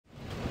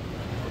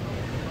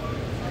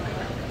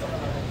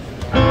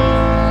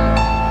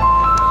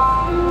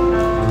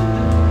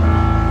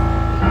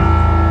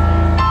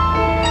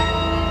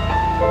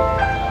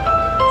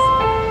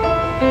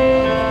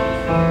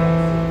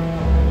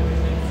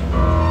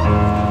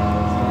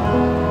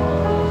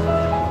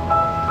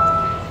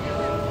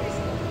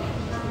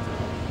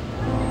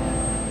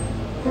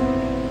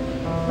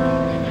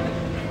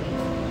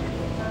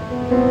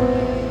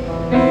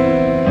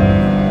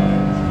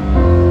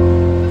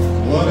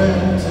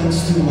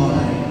thanks to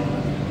wine,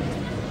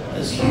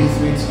 as you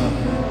 3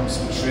 times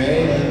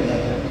betrayed the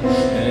love,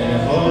 and in a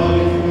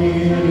holy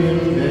communion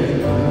bed,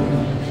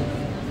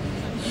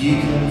 you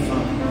can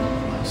find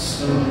my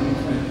stolen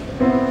prayer.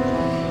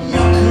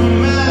 Your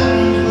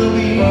command will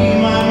be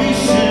my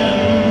mission.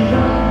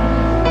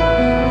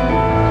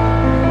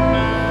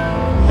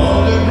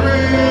 All the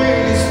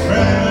greatest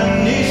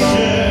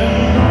premonition.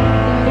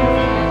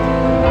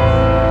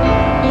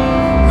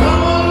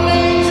 I'm an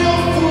angel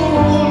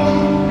fool,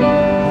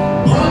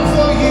 born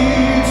for you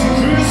to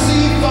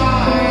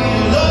crucify.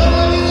 Love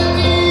is a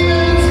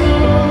demon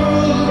through,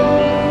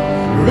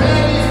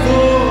 ready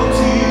for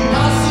to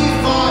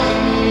pacify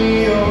me.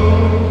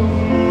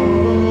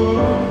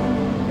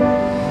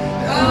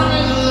 I'm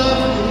in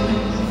love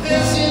with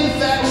this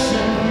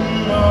infection.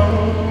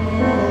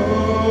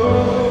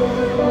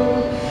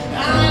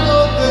 I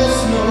know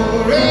there's no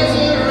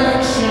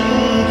resurrection.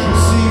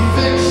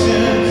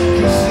 Crucifixion,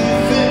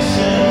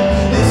 crucifixion.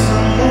 This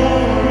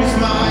amor is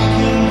my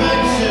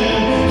conviction.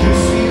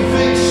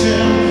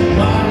 Crucifixion,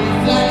 my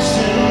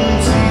reflection.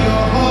 To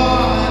your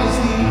heart is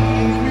the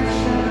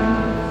encryption.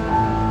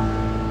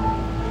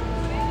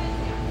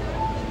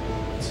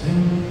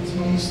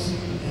 Temptations to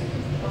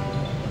end.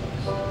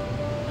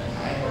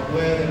 I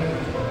wear the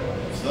crown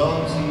of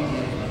thorns and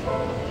gifts.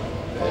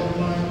 Red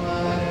wine,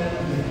 light and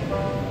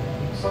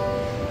wings.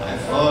 I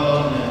fall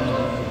now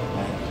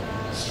like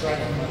a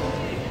striking blow.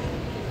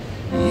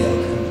 Your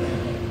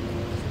command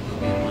will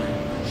be my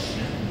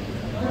mission.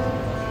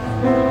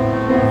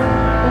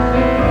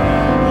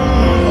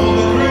 Oh,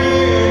 the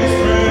greatest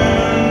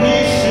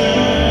premonition.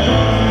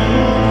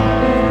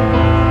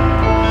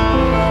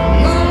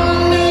 I'm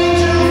an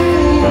angel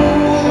fool,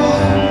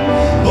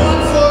 born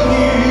for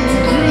you to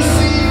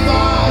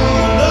crucify.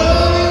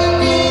 Love is a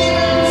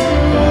demon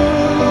true,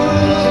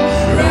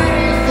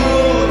 ready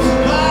for to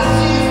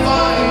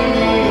pacify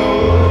me.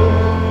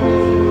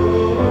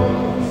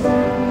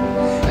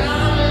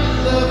 I'm in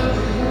love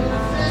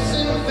with this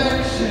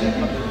infection.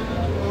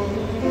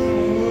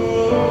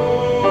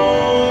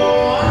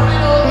 I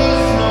know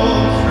there's no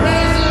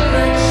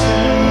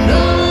resurrection.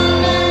 I'm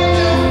an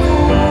angel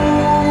fool.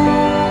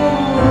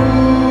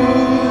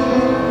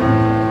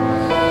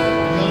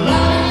 Your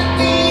light is a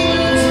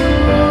demon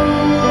true.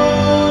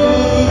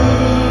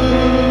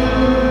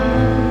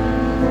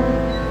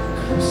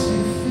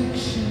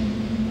 Crucifixion,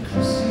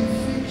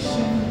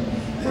 crucifixion.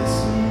 This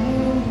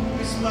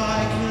amor is my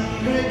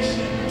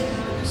conviction.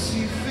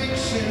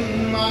 Crucifixion,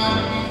 my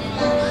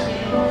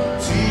reflection.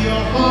 To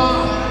your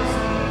heart is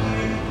the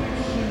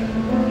encryption.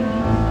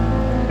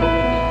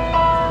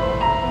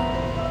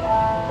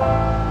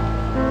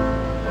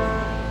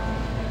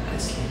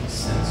 It's like a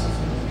sense of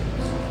relief,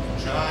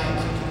 trying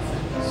to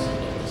confess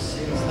the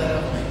sins that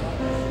I've made,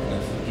 and I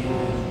forgive you.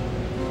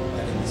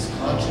 Like in this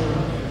culture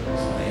of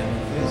yours, I am a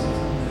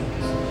visitor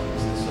place.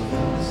 Is this a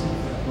witness of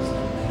Christ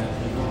that may have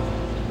been wrong?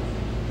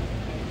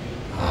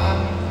 I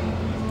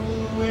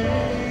will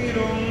wait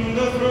on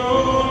the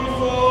throne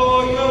for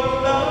your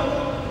love.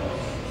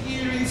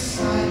 Here in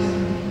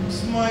silence,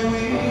 my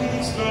will